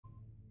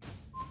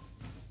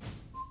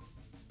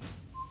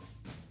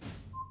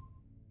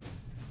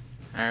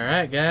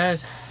Alright,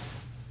 guys.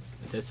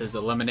 This is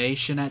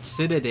Elimination at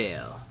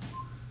Citadel.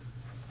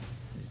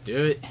 Let's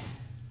do it.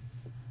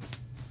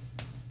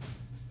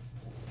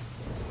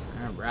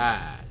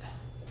 Alright.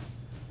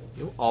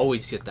 You'll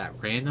always get that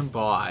random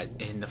bot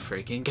in the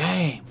freaking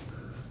game.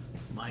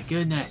 My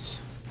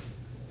goodness.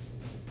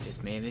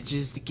 Just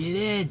manages to get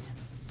in.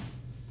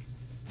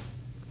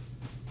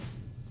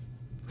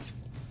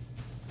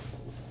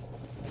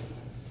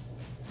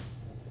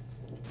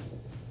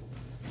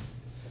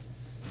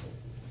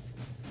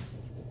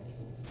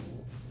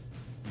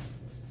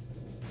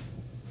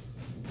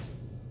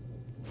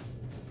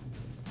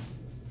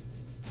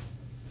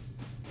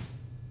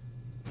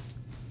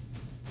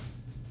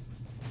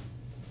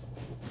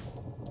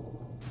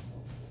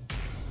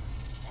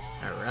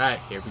 Alright,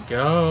 here we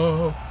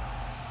go.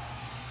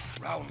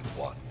 Round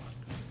one.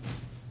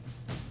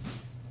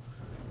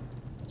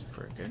 Let's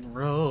freaking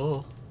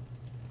roll.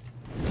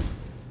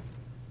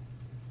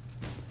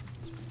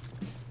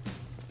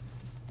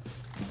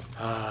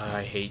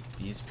 I hate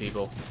these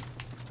people.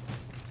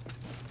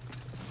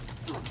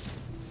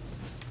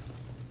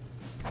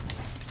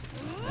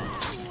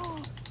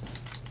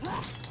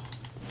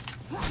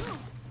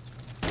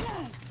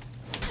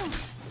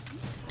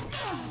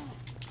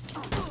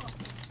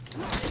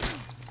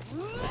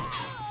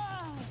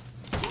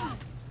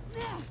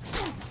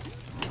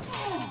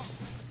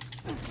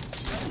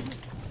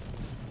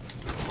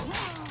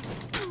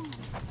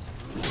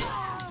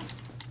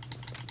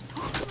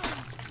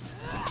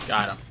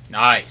 Got him.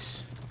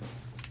 Nice.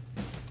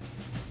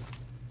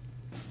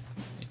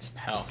 Need some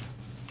health.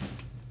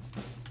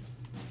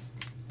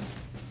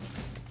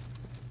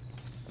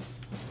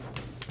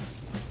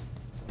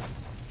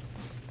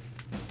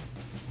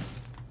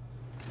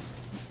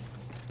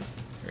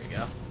 There we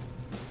go.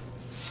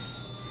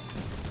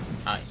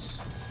 Nice.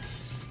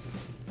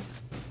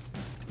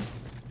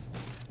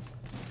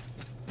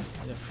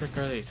 Where the frick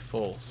are these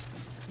fools?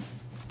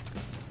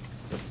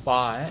 There's a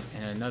bot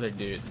and another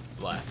dude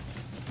left.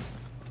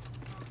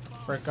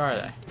 Frick are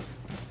they?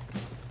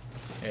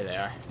 Here they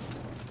are.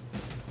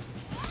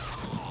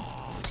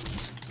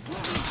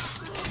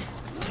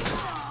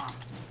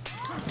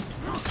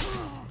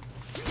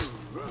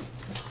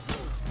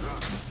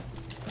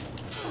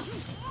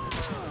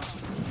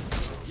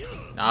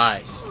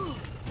 Nice.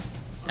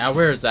 Now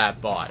where's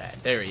that bot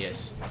at? There he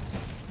is.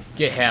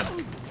 Get him.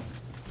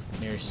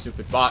 Here,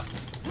 stupid bot.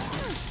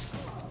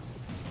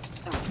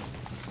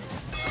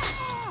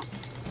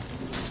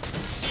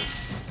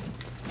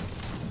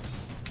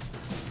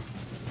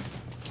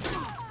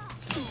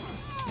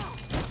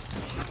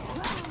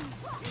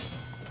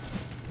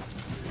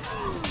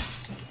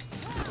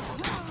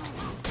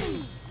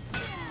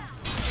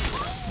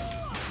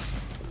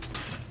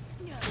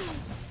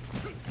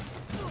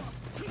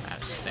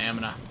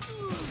 Stamina.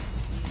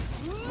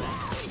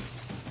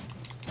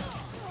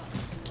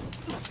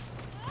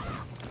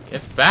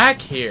 Get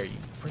back here, you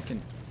freaking.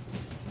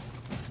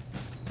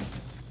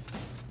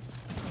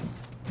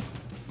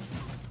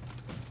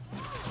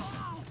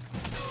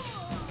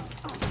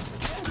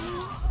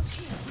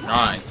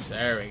 Nice,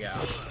 there we go.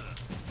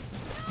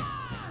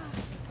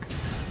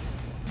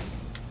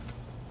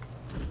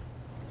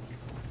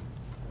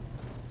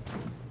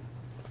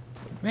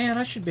 Man,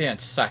 I should be on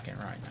second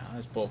right now.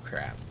 That's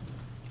bullcrap.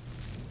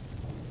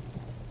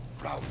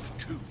 Round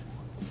two.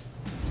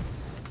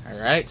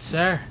 Alright,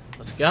 sir.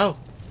 Let's go.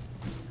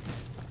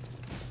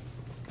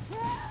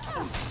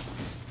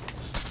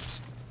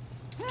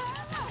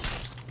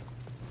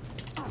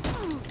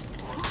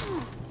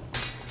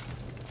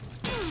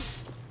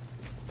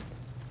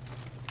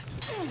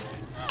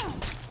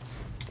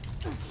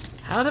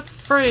 How the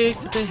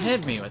freak did they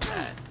hit me with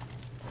that?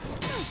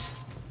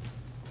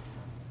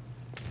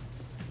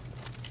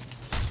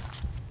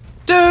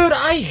 Dude,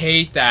 I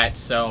hate that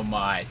so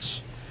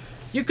much.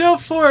 You go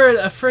for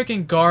a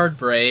freaking guard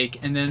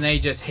break and then they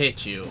just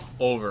hit you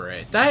over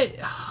it. I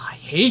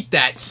hate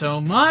that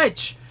so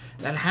much.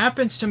 That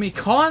happens to me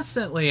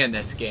constantly in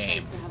this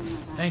game.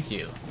 Thank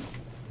you.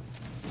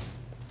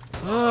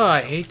 Oh,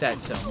 I hate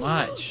that so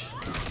much.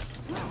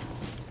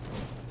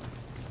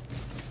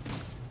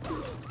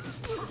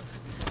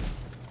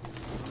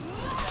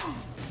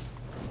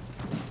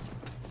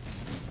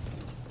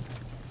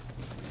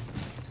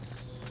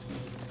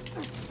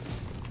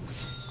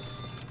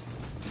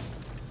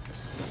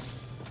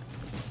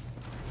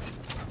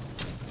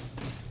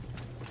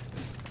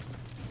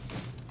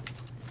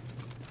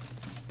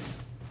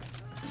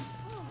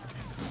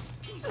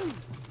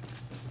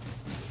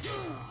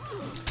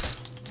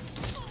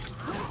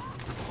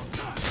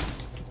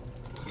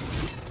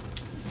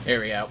 Here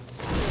we go.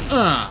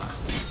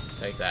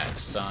 Take that,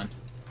 son.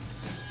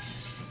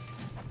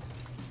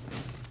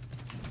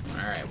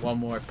 Alright, one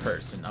more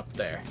person up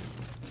there.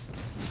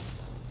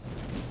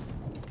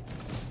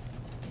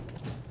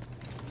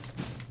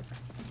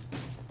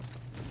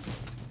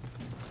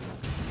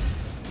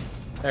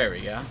 There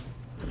we go.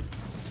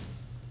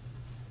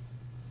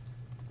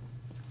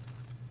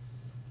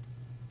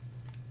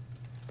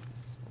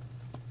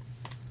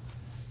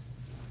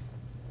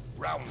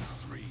 Round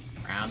three.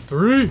 Round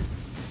three.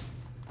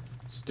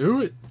 Let's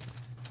do it.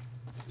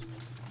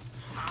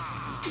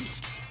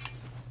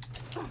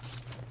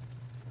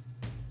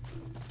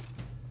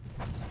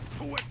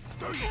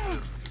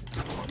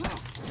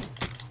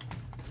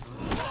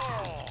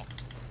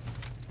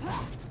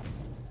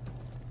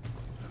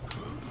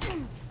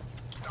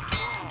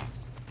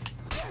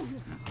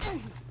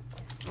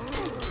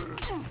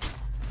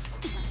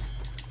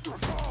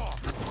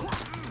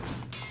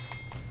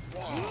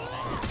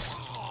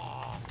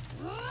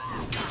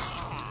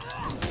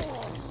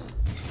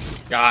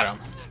 Got him.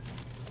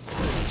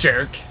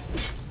 Jerk.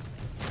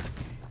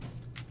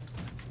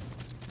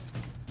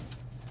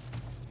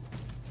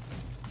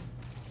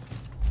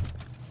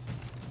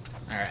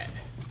 Alright.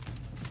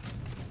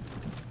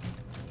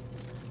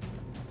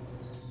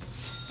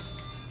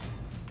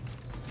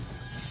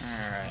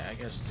 Alright, I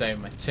gotta save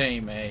my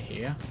teammate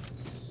here.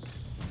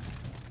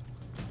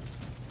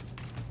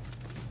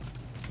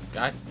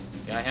 Got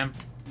him?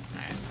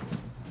 Alright.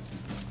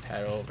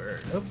 Head over.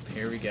 Oh,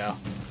 here we go.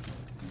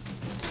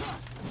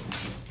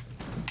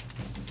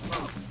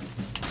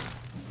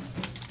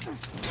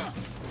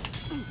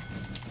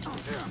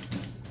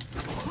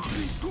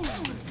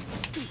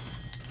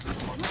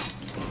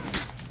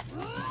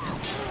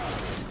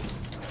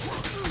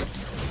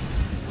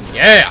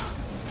 Yeah!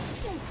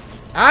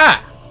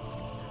 Ah!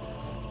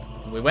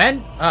 We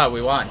win? Ah,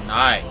 we won.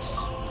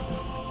 Nice.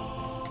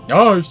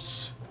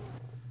 Nice!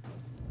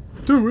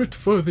 Do it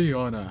for the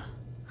honor.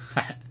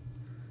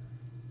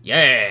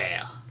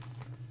 Yeah!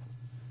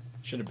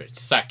 Should have been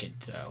second,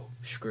 though.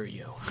 Screw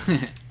you.